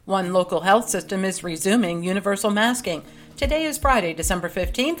One local health system is resuming universal masking. Today is Friday, December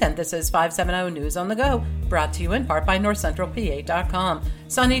 15th, and this is 570 News on the Go, brought to you in part by NorthCentralPA.com.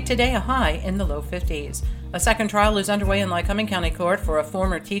 Sunny today, a high in the low 50s. A second trial is underway in Lycoming County Court for a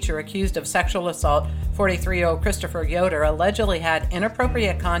former teacher accused of sexual assault. 43-year-old Christopher Yoder allegedly had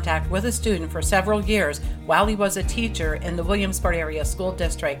inappropriate contact with a student for several years while he was a teacher in the Williamsport Area School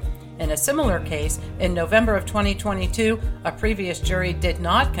District. In a similar case, in November of 2022, a previous jury did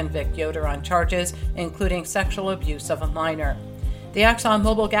not convict Yoder on charges, including sexual abuse of a minor. The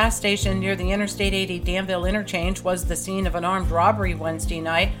ExxonMobil gas station near the Interstate 80 Danville interchange was the scene of an armed robbery Wednesday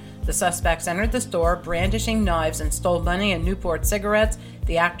night. The suspects entered the store brandishing knives and stole money and Newport cigarettes.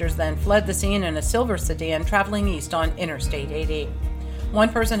 The actors then fled the scene in a silver sedan traveling east on Interstate 80. One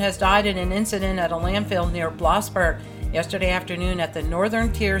person has died in an incident at a landfill near Blossburg. Yesterday afternoon at the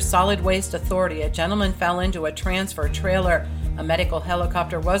Northern Tier Solid Waste Authority, a gentleman fell into a transfer trailer. A medical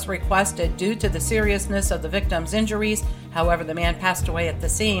helicopter was requested due to the seriousness of the victim's injuries. However, the man passed away at the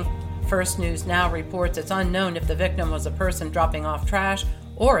scene. First News Now reports it's unknown if the victim was a person dropping off trash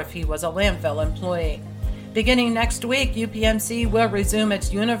or if he was a landfill employee. Beginning next week, UPMC will resume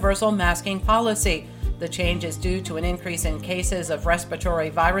its universal masking policy. The change is due to an increase in cases of respiratory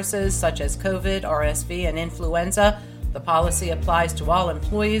viruses such as COVID, RSV, and influenza. The policy applies to all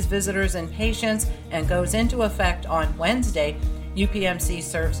employees, visitors, and patients and goes into effect on Wednesday. UPMC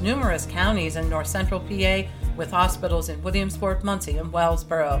serves numerous counties in north central PA with hospitals in Williamsport, Muncie, and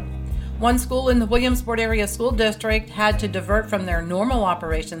Wellsboro. One school in the Williamsport Area School District had to divert from their normal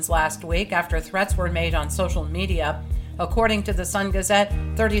operations last week after threats were made on social media. According to the Sun Gazette,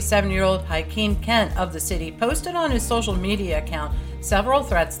 37-year-old Hakeem Kent of the city posted on his social media account several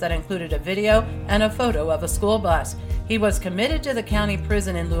threats that included a video and a photo of a school bus. He was committed to the county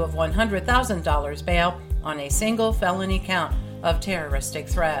prison in lieu of $100,000 bail on a single felony count of terroristic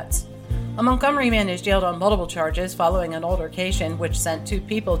threats. A Montgomery man is jailed on multiple charges following an altercation which sent two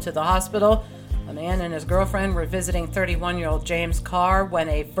people to the hospital. A man and his girlfriend were visiting 31-year-old James Carr when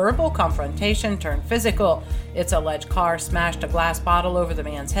a verbal confrontation turned physical. It's alleged Carr smashed a glass bottle over the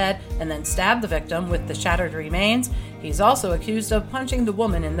man's head and then stabbed the victim with the shattered remains. He's also accused of punching the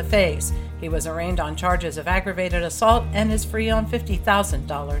woman in the face. He was arraigned on charges of aggravated assault and is free on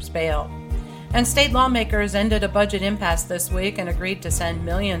 $50,000 bail. And state lawmakers ended a budget impasse this week and agreed to send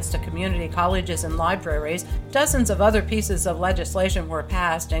millions to community colleges and libraries. Dozens of other pieces of legislation were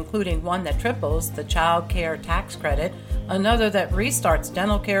passed, including one that triples the child care tax credit, another that restarts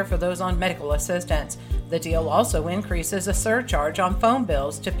dental care for those on medical assistance. The deal also increases a surcharge on phone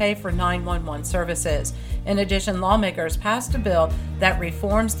bills to pay for 911 services. In addition, lawmakers passed a bill that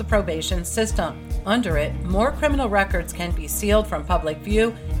reforms the probation system. Under it, more criminal records can be sealed from public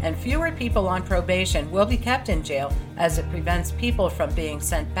view, and fewer people on probation will be kept in jail as it prevents people from being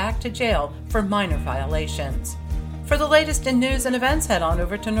sent back to jail for minor violations. For the latest in news and events, head on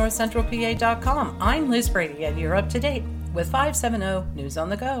over to NorthCentralPA.com. I'm Liz Brady, and you're up to date with 570 News on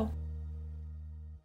the Go.